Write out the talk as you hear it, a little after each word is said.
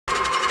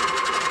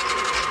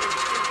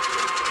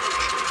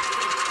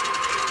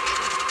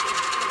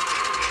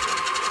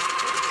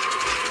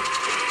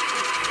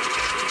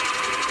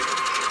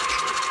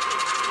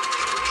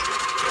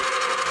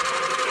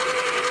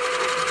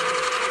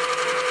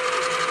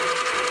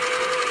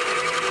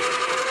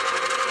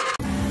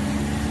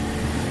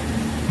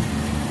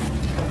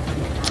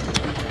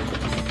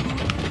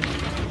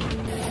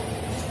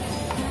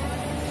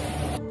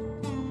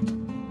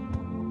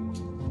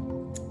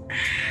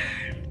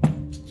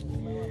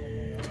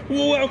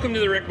Welcome to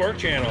the Rick Bork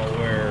channel,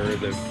 where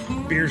the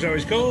beer's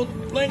always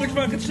cold, language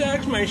fucking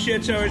sucks, my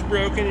shit's always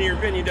broken, and your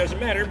opinion doesn't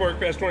matter.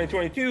 Borkfest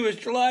 2022 is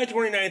July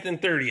 29th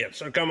and 30th,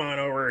 so come on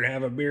over and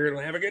have a beer and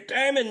have a good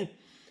time, and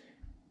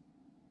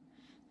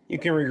you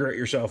can regret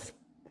yourself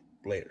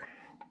later.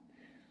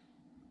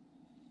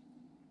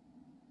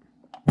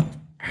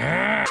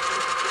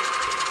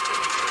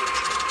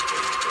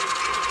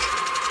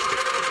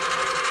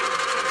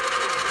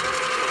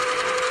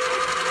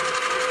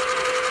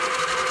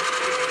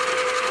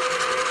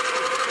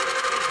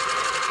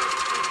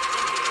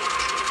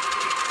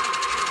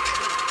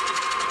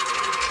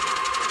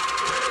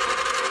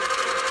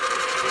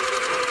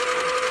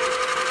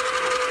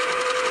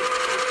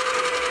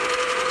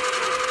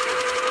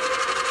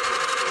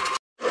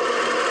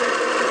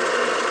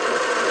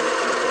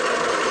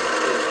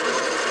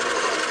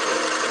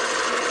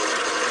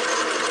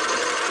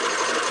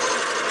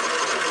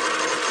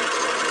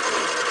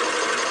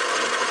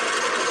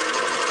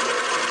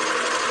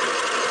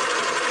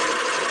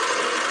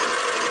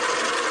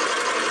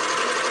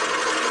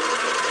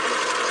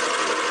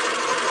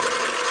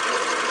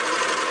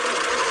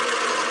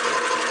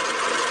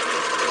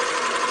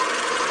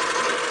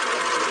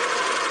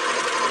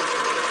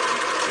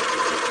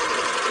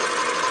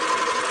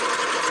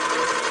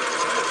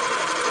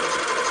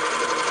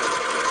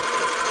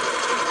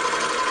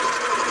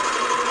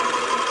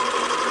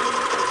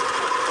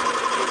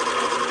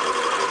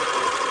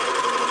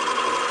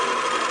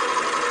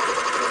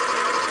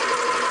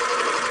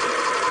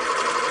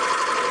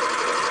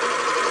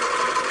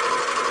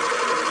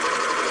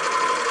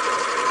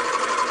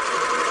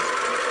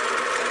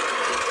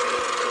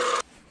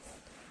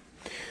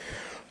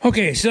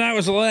 Okay, so that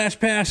was the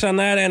last pass on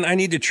that end. I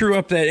need to true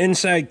up that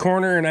inside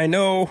corner, and I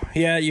know,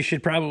 yeah, you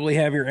should probably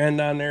have your end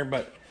on there,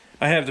 but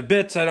I have the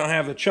bits, I don't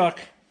have the chuck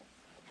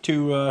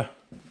to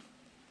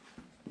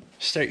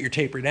start your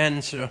tapered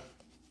end, so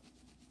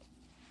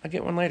I'll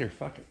get one later.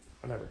 Fuck it,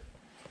 whatever.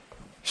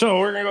 So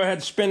we're gonna go ahead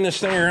and spin this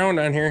thing around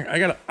on here. I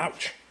gotta,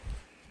 ouch.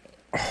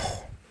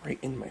 Oh, right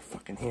in my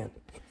fucking hand.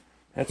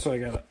 That's what I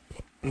gotta,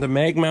 the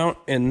mag mount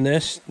and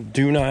this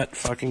do not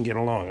fucking get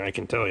along, I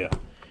can tell you.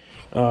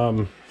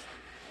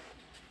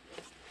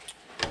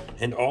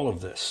 And all of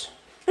this.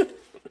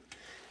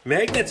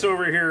 Magnets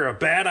over here are a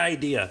bad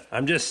idea.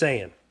 I'm just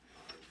saying.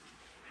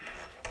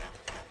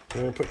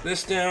 I'm going to put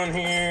this down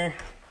here.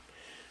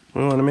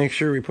 We want to make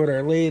sure we put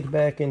our lathe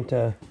back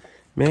into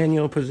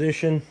manual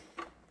position.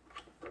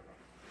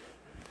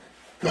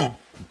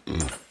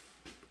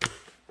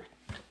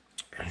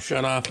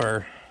 Shut off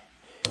our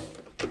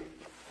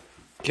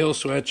kill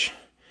switch.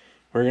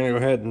 We're going to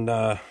go ahead and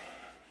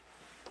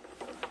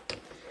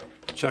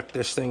chuck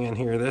this thing in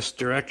here this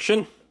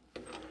direction.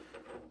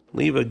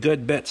 Leave a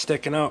good bit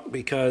sticking out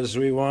because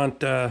we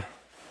want to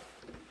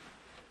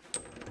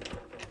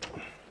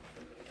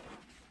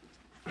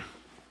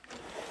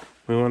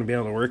be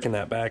able to work in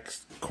that back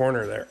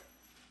corner there.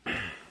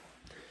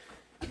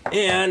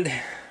 And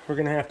we're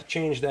going to have to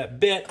change that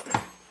bit.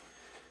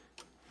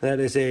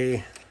 That is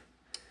a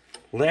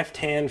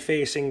left-hand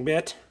facing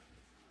bit.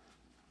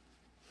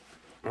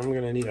 I'm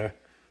going to need a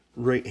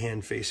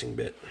right-hand facing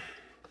bit.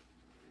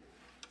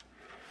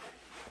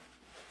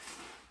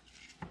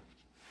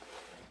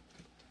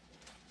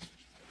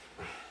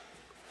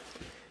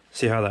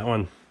 See how that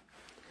one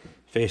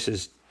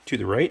faces to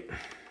the right?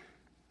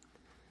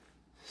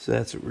 So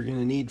that's what we're going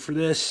to need for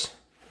this.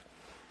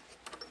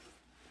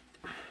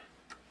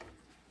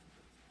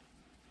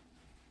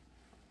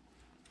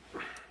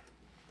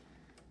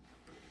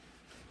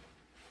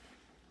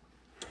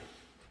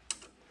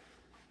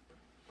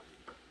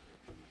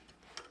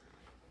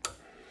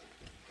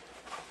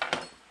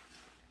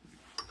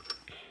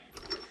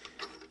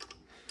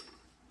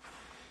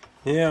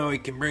 Yeah, we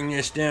can bring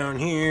this down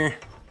here.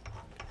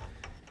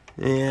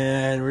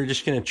 And we're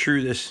just going to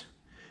true this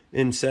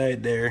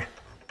inside there.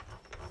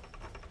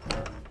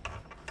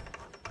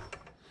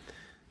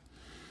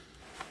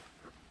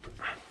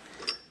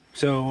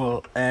 So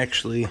we'll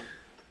actually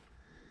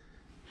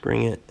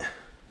bring it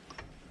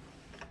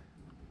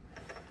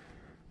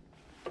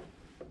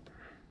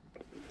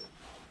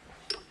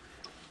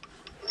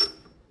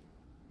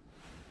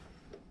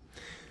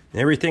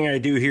everything I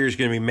do here is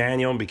going to be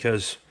manual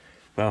because,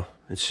 well,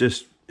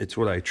 it's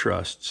what I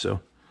trust. So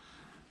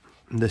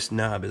this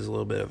knob is a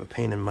little bit of a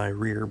pain in my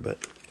rear,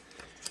 but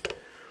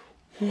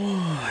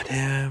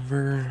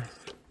whatever.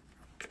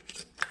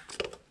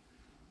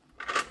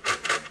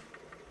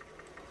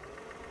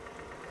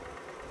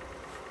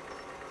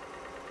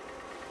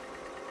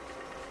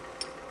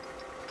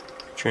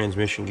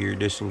 Transmission gear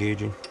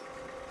disengaging.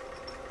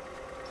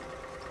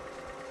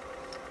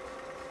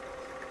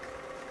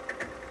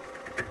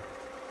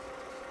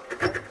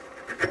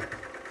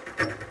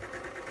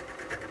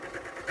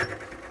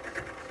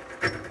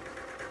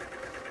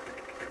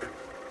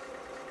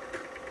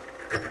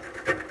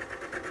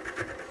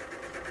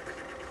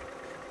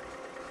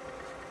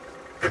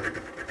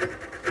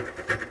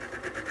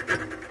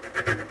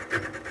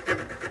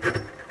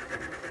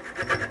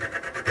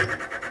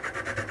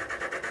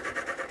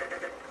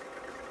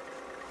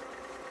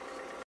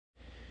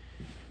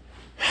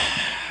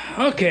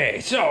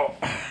 Okay, so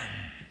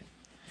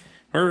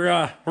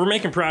we're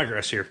making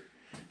progress here.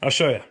 I'll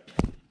show you.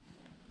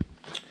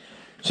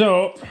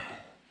 So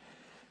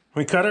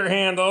we cut our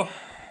handle.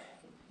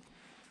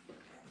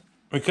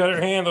 We cut our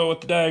handle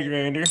with the die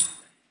grinder.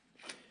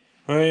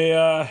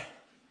 We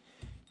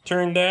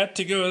turned that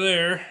to go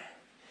there.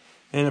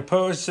 And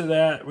opposed to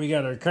that, we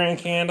got our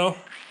crank handle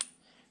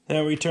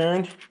that we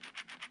turned.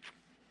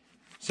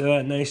 So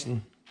that nice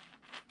and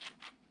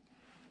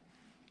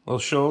little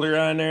shoulder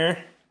on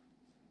there.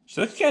 She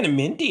looks kind of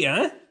minty,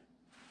 huh?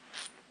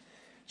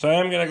 So I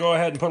am going to go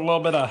ahead and put a little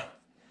bit of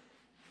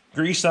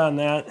grease on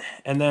that.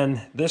 And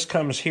then this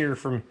comes here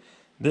from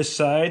this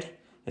side.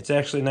 It's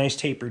actually a nice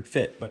tapered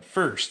fit. But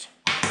first,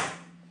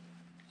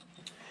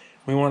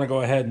 we want to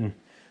go ahead and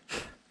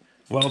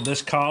weld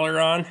this collar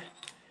on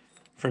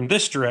from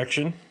this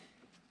direction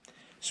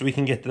so we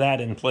can get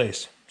that in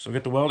place. So we'll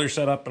get the welder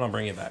set up and I'll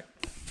bring you back.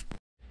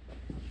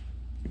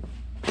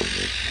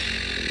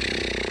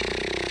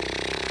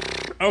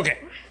 Okay,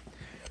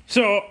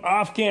 so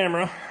off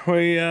camera,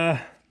 we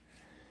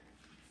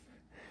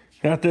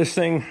got this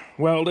thing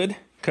welded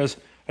because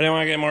I didn't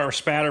want to get more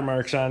spatter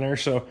marks on there,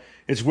 so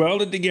it's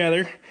welded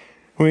together.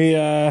 We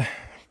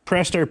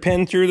pressed our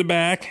pin through the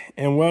back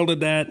and welded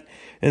that,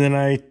 and then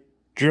I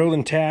drilled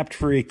and tapped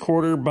for a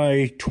 1/4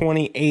 by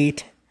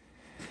 28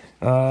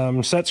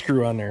 set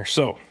screw on there.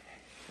 So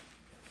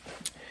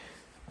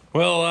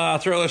we'll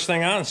throw this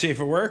thing on and see if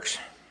it works.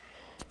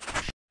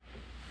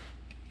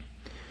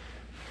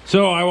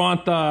 So I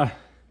want the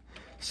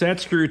set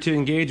screw to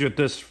engage with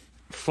this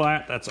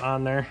flat that's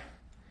on there.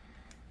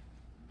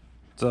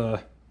 It's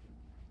a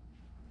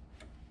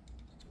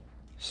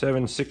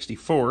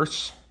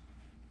 7/64.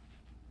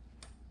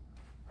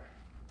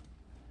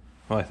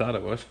 Well, I thought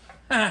it was.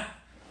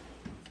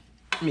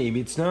 Maybe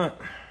it's not.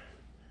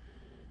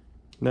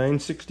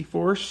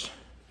 9/64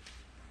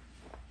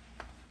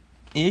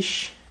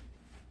 ish.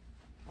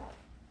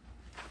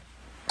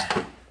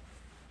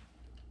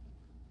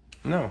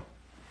 No.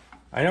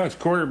 I know it's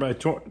 1/4 by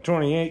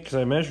 28 because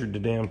I measured the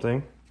damn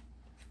thing.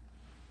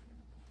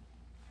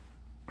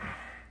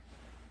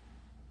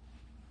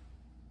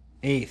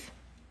 Eighth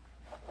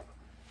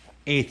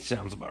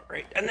sounds about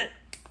right, doesn't it?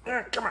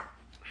 Come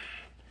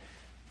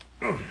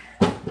on.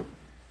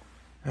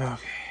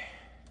 Okay.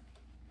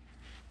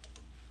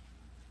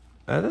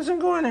 That doesn't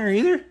go in there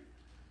either.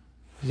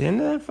 Is the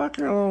end of that fucker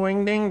a little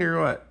wing dinged or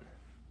what?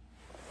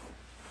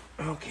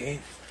 Okay,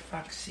 for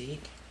fuck's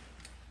sake.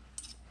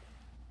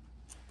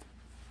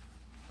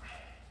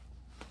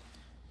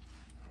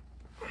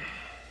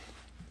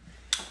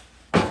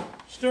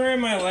 Story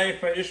of my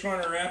life, I just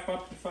want to wrap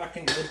up the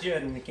fucking widget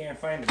and I can't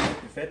find a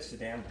bit that fits the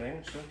damn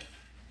thing, so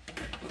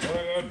I'm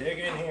gonna go dig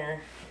in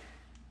here.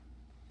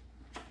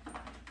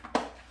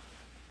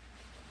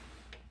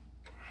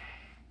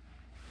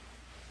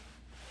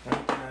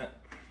 Like that.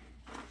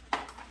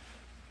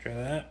 Try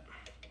that.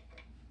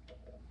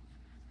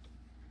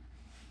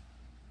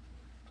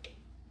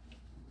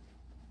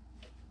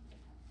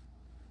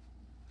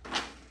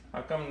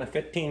 How come the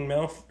 15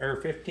 mil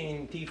or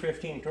 15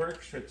 T15 Torx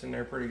fits in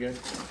there pretty good?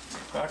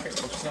 Fuck it,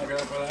 we'll snug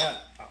it up with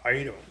that.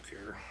 I don't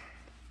care.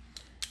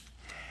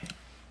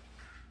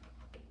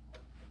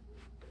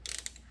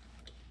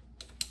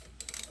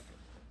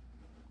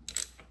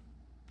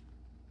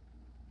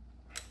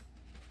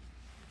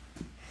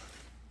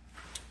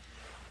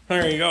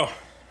 There you go.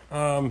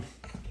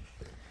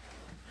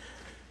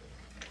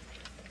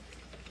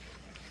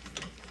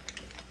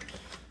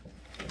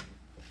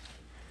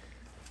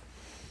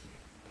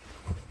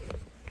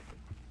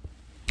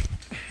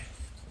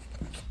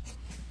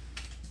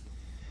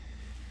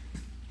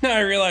 Now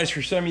I realize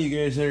for some of you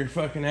guys that are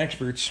fucking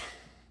experts,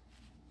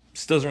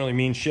 this doesn't really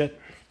mean shit,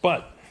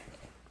 but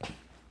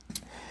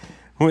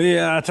we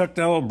took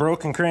the old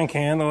broken crank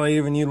handle. I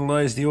even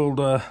utilized the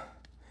old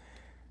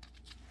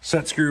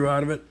set screw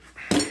out of it.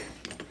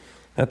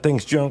 That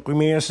thing's junk. We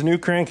made us a new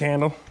crank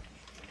handle.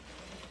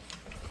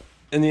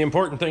 And the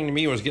important thing to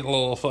me was get a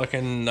little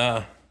fucking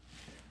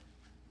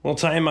little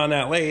time on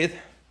that lathe.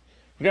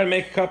 We got to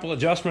make a couple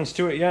adjustments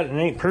to it yet. It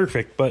ain't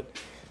perfect, but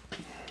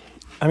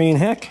I mean,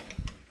 heck,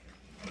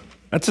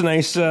 that's a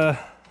nice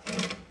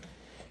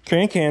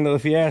crank handle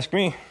if you ask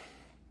me.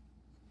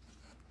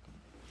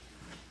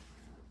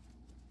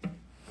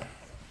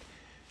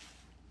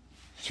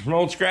 Some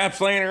old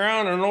scraps laying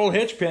around and an old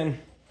hitch pin.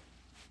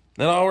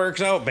 That all works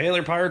out.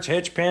 Baler parts,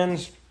 hitch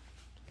pins,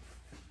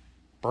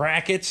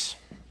 brackets.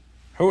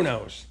 Who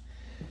knows?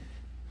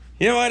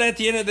 You know what? At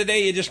the end of the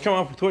day, you just come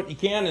up with what you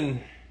can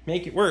and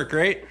make it work,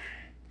 right?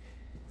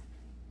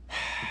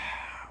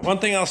 One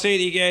thing I'll say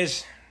to you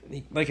guys,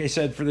 like I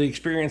said, for the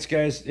experienced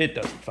guys, it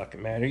doesn't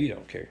fucking matter. You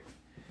don't care.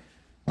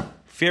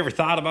 If you ever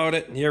thought about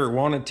it and you ever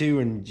wanted to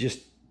and just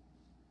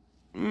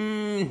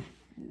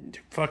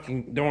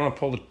fucking don't want to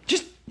pull the...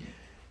 Just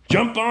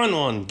jump on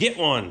one. Get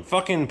one.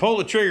 Fucking pull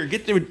the trigger.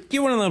 Get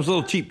one of those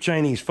little cheap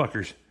Chinese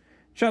fuckers.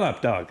 Shut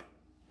up, dog.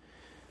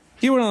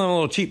 Get one of them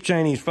little cheap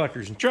Chinese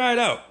fuckers and try it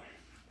out.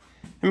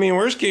 I mean,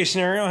 worst case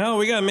scenario, hell,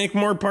 we got to make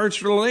more parts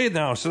for the lathe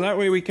now, so that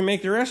way we can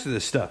make the rest of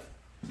this stuff.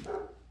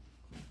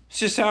 It's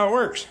just how it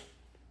works.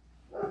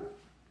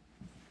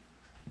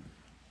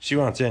 She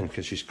wants in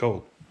because she's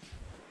cold.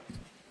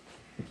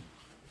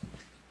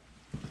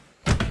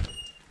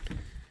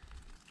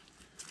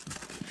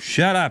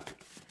 Shut up.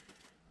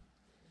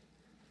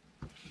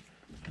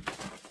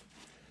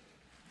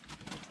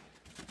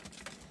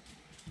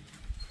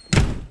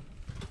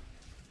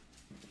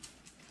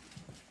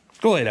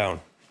 Go lay down.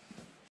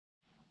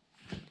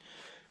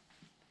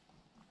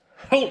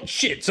 Holy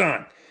shit, it's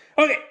on.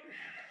 Okay.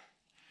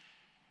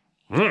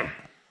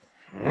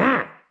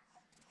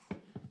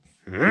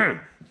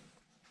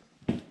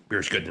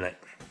 Beer's good tonight.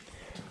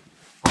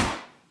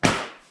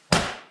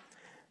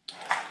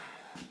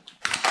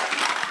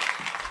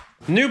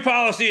 New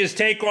policy is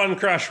take one,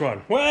 crush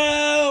one.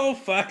 Well,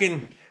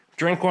 fucking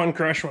drink one,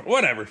 crush one.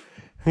 Whatever.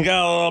 We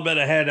got a little bit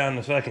ahead on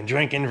the fucking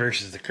drinking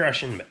versus the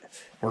crushing, but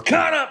we're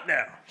caught up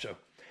now. So,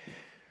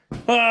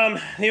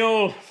 the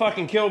old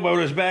fucking killboat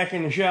is back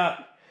in the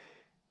shop.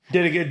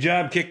 Did a good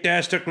job, kicked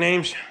ass, took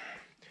names.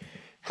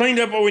 Cleaned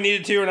up what we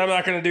needed to, and I'm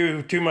not going to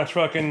do too much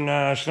fucking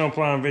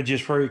snowplowing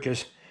videos for you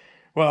because,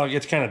 well, it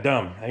gets kind of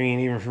dumb. I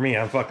mean, even for me,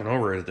 I'm fucking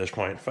over it at this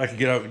point. If I could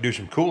get out and do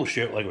some cool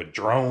shit, like with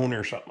drone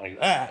or something like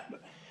that,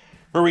 but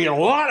where we get a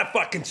lot of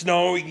fucking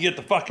snow, we can get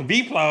the fucking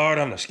V-plow out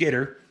on the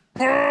skidder.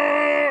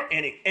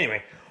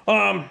 Anyway,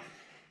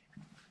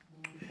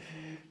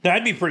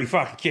 that'd be pretty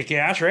fucking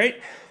kick-ass, right?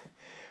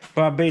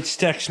 Bob Bates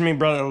texted me,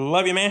 brother,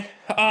 love you, man.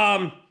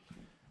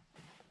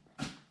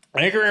 I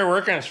think we're gonna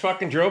work on this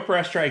fucking drill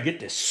press, try to get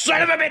this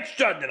son of a bitch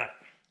done tonight.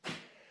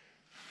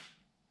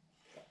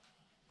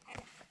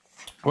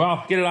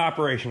 Well, get it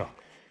operational.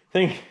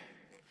 Think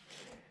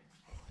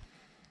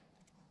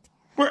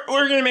we're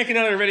gonna make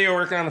another video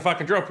working on the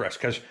fucking drill press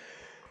because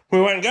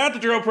we went and got the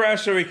drill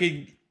press so we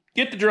could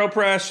get the drill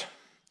press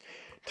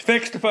to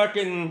fix the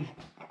fucking.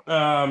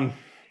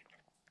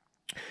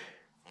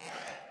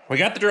 We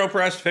got the drill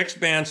press,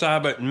 fixed the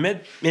bandsaw, but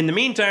in the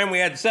meantime, we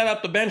had to set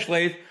up the bench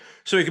lathe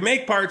so we could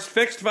make parts,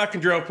 fix the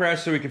fucking drill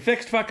press, so we could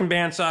fix the fucking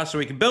bandsaw, so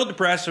we could build the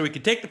press, so we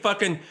could take the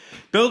fucking,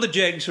 build the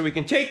jig, so we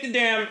can take the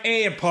damn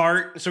A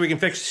apart, so we can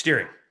fix the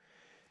steering.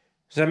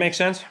 Does that make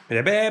sense?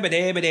 No.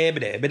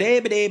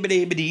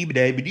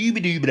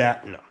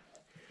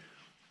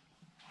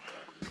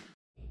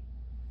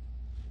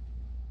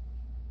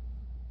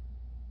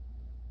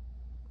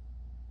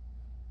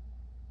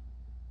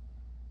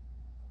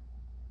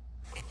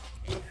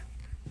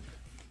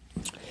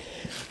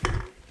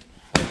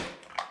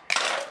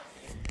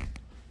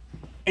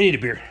 I need a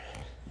beer.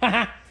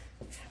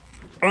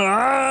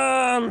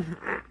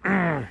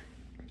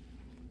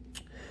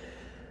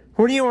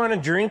 What do you want to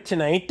drink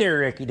tonight there,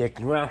 Ricky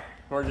Dicky? Well,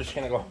 we're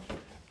gonna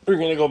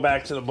go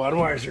back to the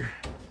Budweiser.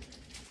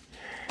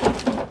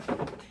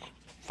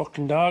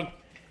 Fucking dog.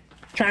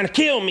 Trying to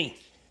kill me.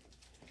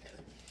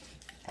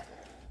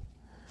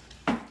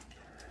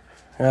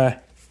 Didn't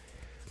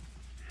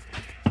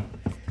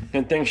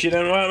think she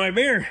didn't want my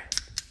beer.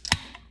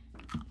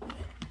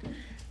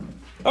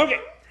 Okay.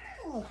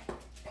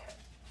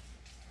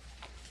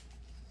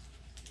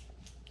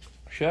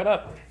 Shut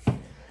up.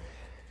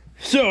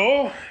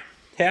 So,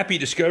 happy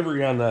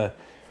discovery on the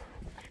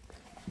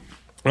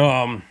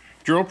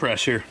drill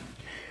press here.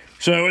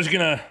 So I was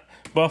gonna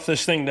buff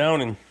this thing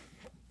down and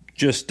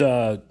just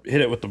hit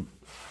it with the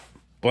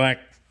black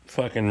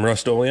fucking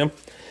Rust-Oleum.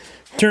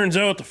 Turns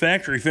out the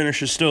factory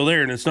finish is still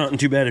there and it's not in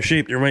too bad a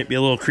shape. There might be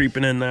a little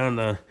creeping in down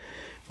the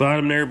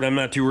bottom there, but I'm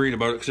not too worried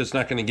about it because it's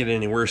not going to get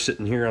any worse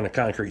sitting here on a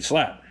concrete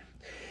slab.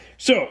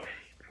 So,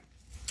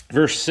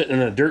 versus sitting in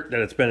the dirt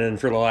that it's been in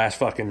for the last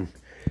fucking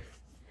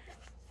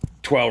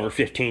 12 or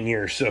 15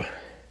 years. So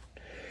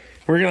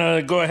we're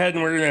gonna go ahead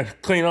and we're gonna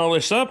clean all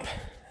this up,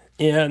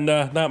 and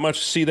not much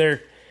to see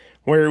there.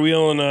 Wire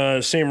wheel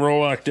and same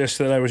roll lock disc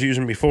that I was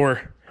using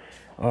before.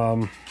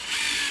 Not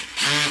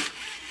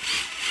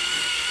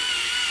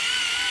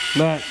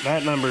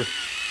that number.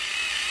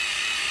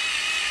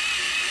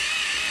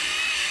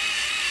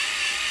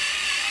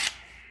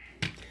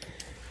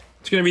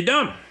 It's gonna be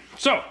done.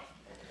 So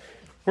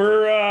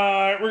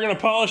we're gonna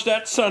polish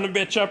that son of a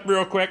bitch up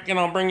real quick, and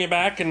I'll bring you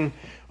back and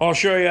I'll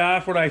show you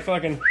off what I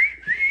fucking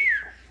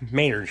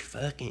made her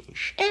fucking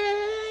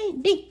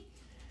shiny.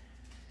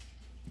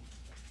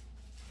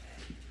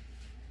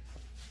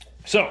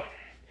 So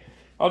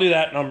I'll do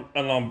that, and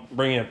I'll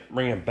bring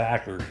it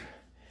back, or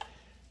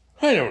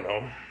I don't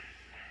know.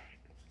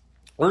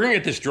 We're gonna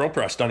get this drill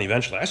press done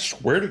eventually. I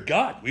swear to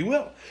God, we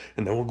will.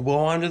 And then we'll go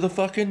on to the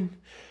fucking.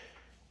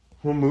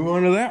 We'll move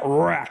on to that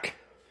rack.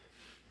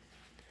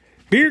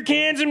 Beer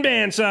cans and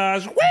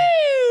bandsaws.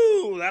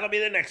 Woo! That'll be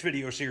the next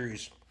video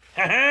series.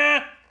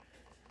 Ha-ha!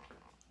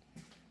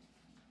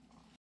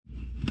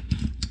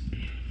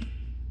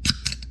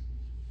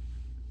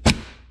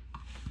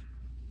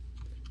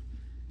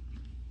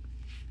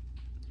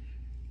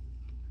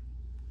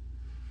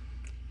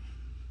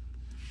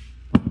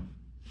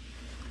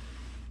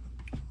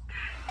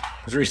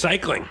 It's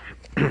recycling.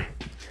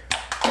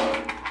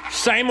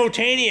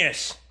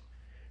 Simultaneous.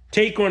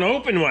 Take one,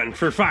 open one,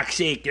 for fuck's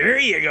sake. There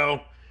you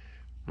go.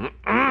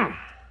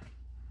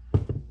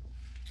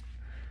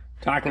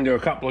 Talking to a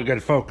couple of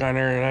good folk on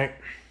there tonight.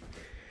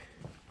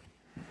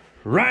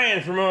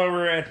 Ryan from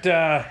over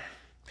at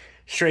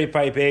Straight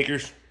Pipe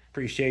Acres.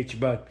 Appreciate you,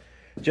 bud.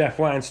 Jeff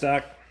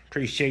Weinstock.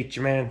 Appreciate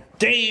you, man.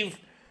 Dave.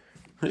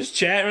 Just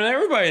chatting with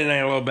everybody tonight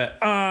a little bit.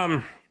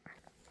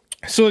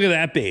 So look at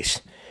that base.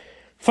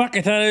 Fuck,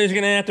 I thought I was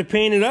going to have to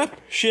paint it up.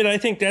 Shit, I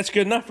think that's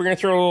good enough. We're going to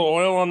throw a little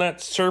oil on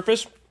that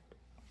surface.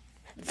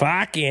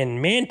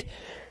 Fucking mint.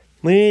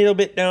 Little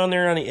bit down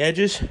there on the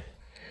edges.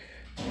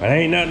 But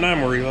ain't nothing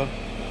I'm worried about.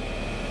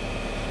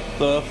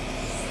 The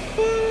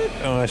fuck?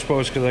 Oh, I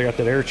suppose because I got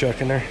that air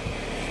chuck in there.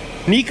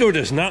 Nico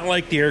does not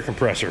like the air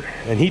compressor.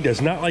 And he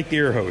does not like the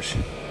air hose.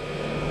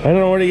 I don't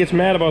know what he gets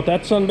mad about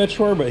that sumbitch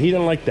for, but he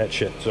doesn't like that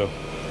shit, so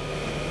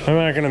I'm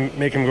not going to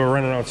make him go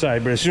running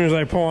outside. But as soon as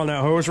I pull on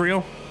that hose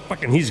reel,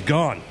 fucking he's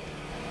gone.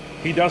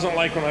 He doesn't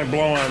like when I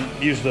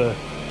use the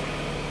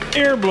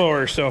air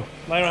blower, so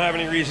I don't have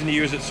any reason to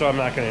use it, so I'm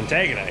not going to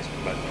antagonize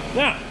him. But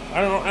yeah,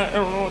 I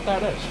don't know what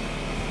that is.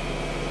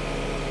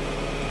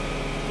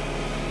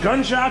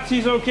 Gunshots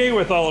he's okay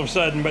with all of a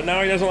sudden, but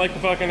now he doesn't like the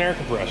fucking air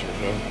compressor,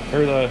 so,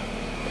 or the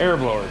air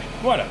blowers.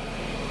 Whatever.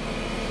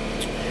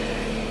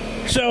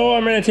 So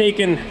I'm going to take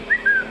and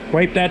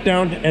wipe that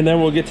down, and then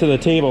we'll get to the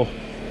table,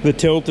 the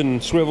tilt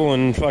and swivel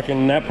and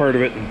fucking that part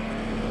of it. And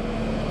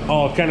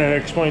I'll kind of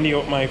explain to you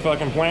what my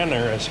fucking plan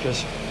there is,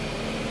 because,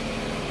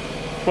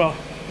 well,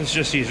 it's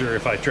just easier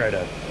if I try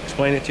to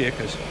explain it to you,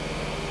 because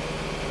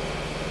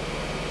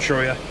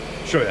show you,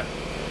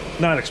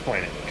 not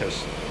explain it,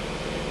 because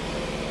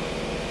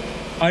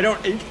I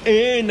don't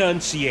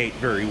enunciate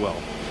very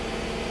well.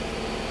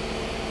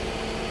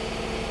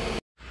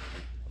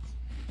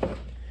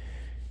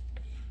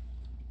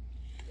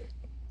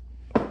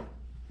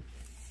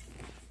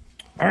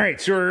 All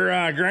right, so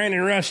we're grinding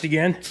rust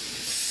again.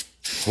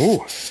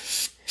 Ooh.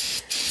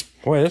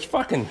 Boy, this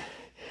fucking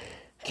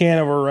can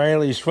of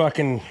O'Reilly's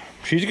fucking,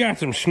 she's got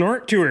some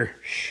snort to her.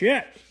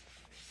 Shit.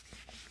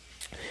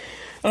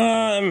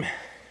 Buff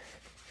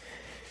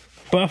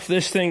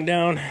this thing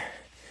down.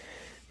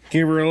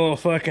 Give her a little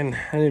fucking,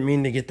 I didn't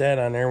mean to get that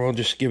on there. We'll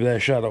just give that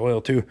a shot of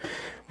oil too.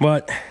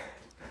 But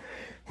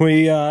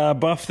we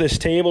buffed this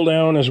table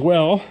down as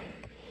well.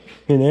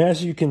 And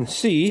as you can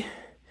see,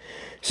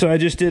 so I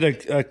just did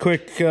a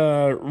quick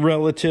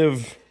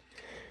relative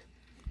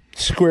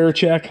square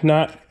check.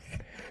 Not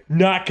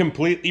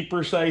completely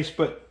precise,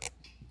 but,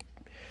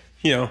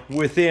 you know,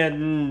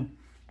 within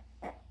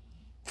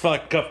a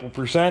couple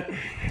percent.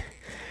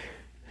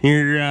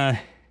 You're,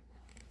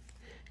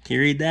 can you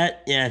read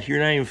that? Yeah, you're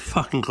not even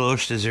fucking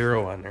close to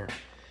zero on there.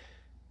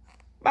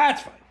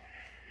 That's fine.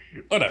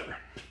 Whatever.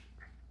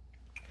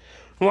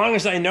 As long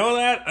as I know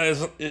that,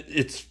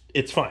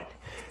 it's fine.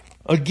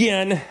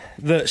 Again,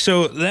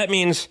 so that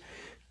means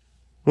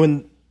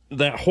when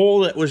that hole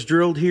that was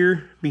drilled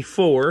here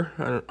before,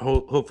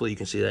 hopefully you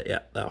can see that, yeah,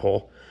 that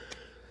hole.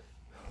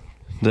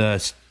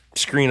 The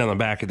screen on the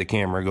back of the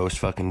camera goes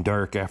fucking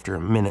dark after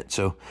a minute,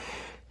 so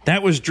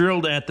that was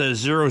drilled at the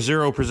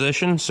 0-0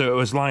 position, so it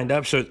was lined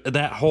up, so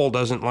that hole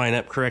doesn't line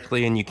up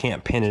correctly and you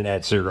can't pin it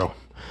at 0.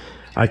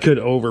 I could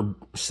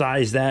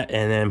oversize that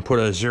and then put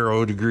a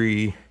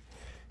 0-degree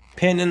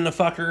pin in the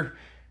fucker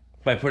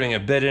by putting a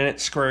bit in it,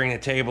 squaring the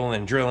table,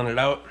 and drilling it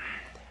out.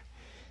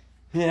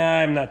 Yeah,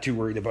 I'm not too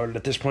worried about it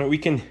at this point.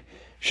 We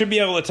should be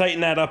able to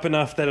tighten that up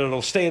enough that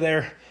it'll stay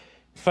there.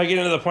 If I get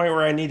into the point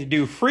where I need to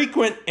do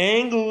frequent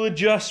angle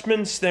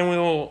adjustments, then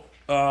we'll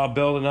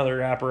build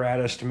another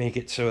apparatus to make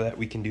it so that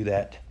we can do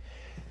that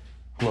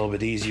a little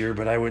bit easier.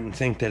 But I wouldn't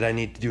think that I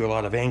need to do a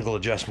lot of angle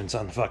adjustments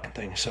on the fucking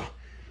thing, so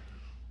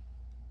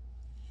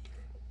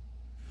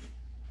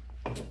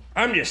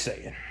I'm just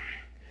saying.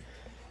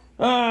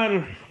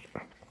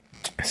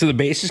 So the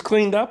base is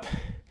cleaned up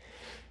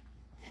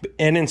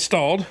and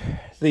installed.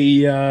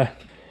 The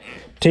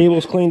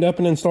table's cleaned up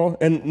and installed.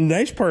 And the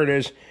nice part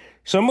is,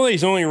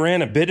 somebody's only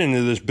ran a bit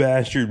into this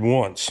bastard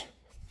once,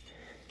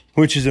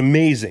 which is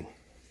amazing.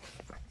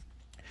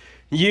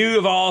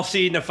 You've all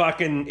seen the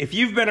fucking, if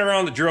you've been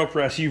around the drill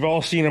press, you've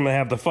all seen them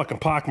have the fucking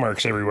pock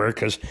marks everywhere,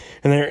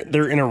 and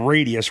they're in a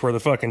radius where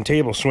the fucking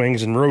table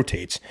swings and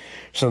rotates.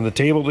 So the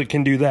table that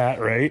can do that,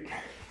 right?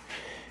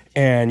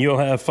 And you'll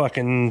have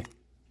fucking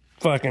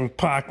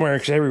pock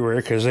marks everywhere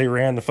because they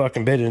ran the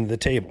fucking bit into the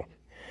table.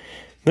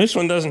 This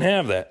one doesn't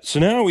have that.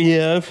 So now we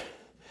got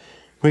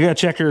to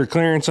check our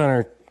clearance on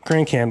our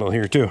crank handle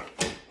here too.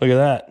 Look at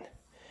that.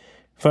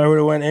 If I would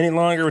have went any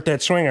longer with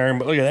that swing arm,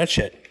 but look at that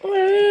shit.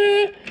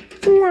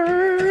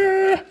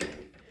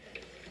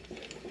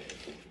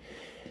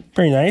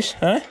 Pretty nice,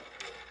 huh?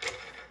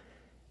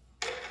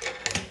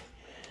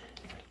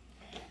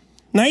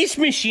 Nice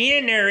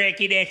machine there,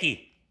 Ricky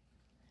Dicky.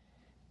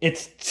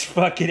 It's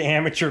fucking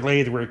amateur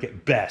lathe work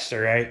at best, all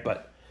right?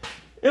 But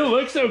it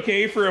looks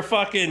okay for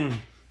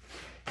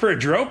a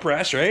drill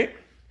press, right?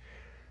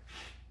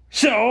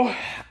 So,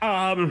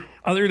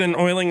 other than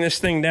oiling this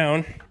thing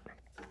down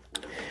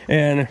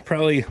and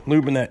probably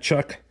lubing that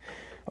chuck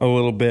a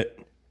little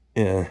bit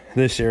in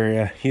this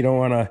area, you don't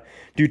want to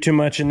do too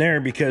much in there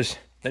because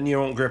then you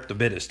won't grip the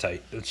bit as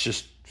tight. It's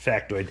just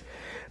factoid.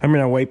 I'm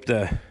gonna wipe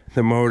the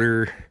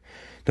motor,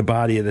 the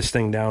body of this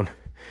thing down,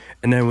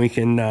 and then we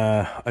can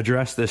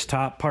address this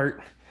top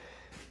part.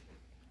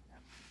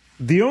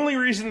 The only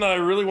reason that I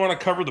really want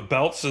to cover the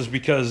belts is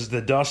because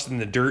the dust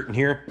and the dirt in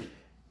here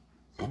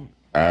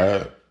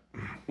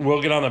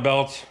will get on the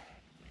belts,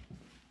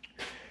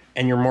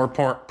 and you're more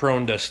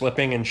prone to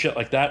slipping and shit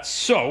like that.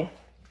 So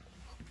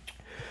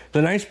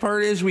the nice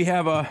part is we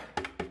have a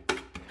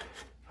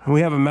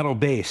metal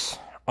base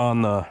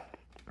on the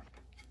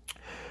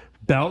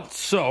belt,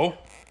 so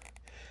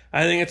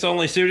I think it's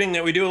only suiting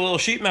that we do a little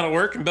sheet metal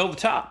work and build the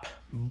top.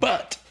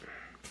 But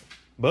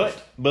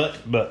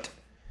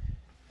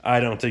I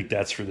don't think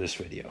that's for this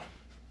video.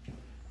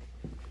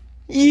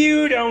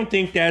 You don't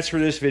think that's for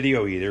this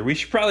video either. We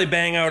should probably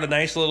bang out a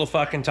nice little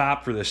fucking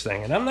top for this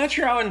thing. And I'm not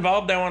sure how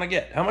involved I want to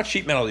get. How much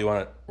sheet metal do you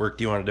want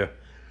to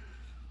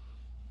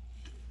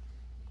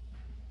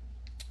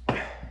do?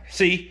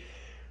 See,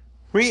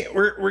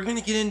 we're going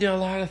to get into a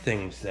lot of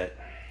things that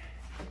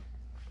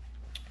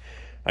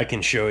I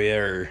can show you,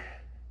 or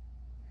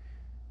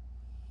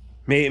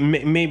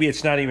maybe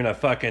it's not even a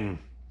fucking,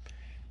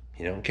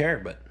 you don't care,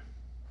 but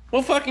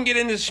we'll fucking get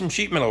into some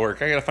sheet metal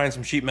work. I got to find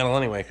some sheet metal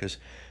anyway, because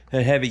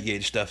that heavy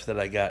gauge stuff that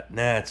I got,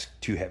 nah, it's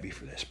too heavy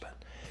for this, but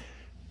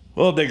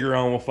we'll dig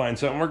around, we'll find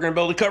something. We're going to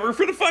build a cover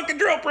for the fucking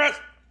drill press.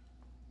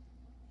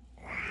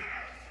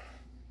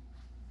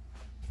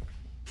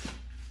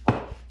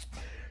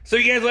 So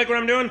you guys like what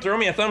I'm doing? Throw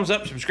me a thumbs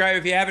up, subscribe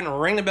if you haven't,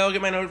 ring the bell,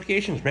 get my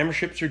notifications.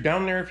 Memberships are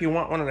down there if you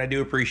want one, and I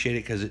do appreciate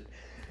it, because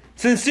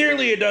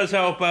sincerely it does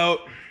help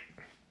out.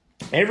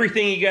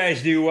 Everything you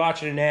guys do,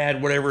 watching an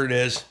ad, whatever it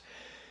is,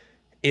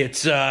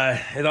 it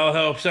all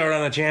helps out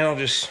on the channel.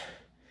 Just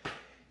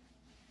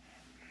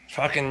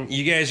fucking,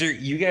 you guys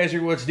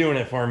are what's doing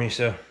it for me.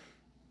 So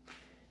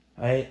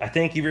I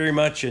thank you very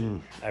much,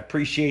 and I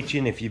appreciate you.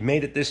 And if you've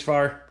made it this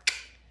far,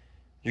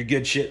 you're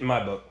good shit in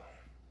my book.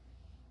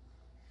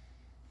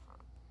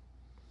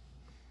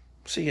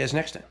 See you guys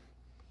next time.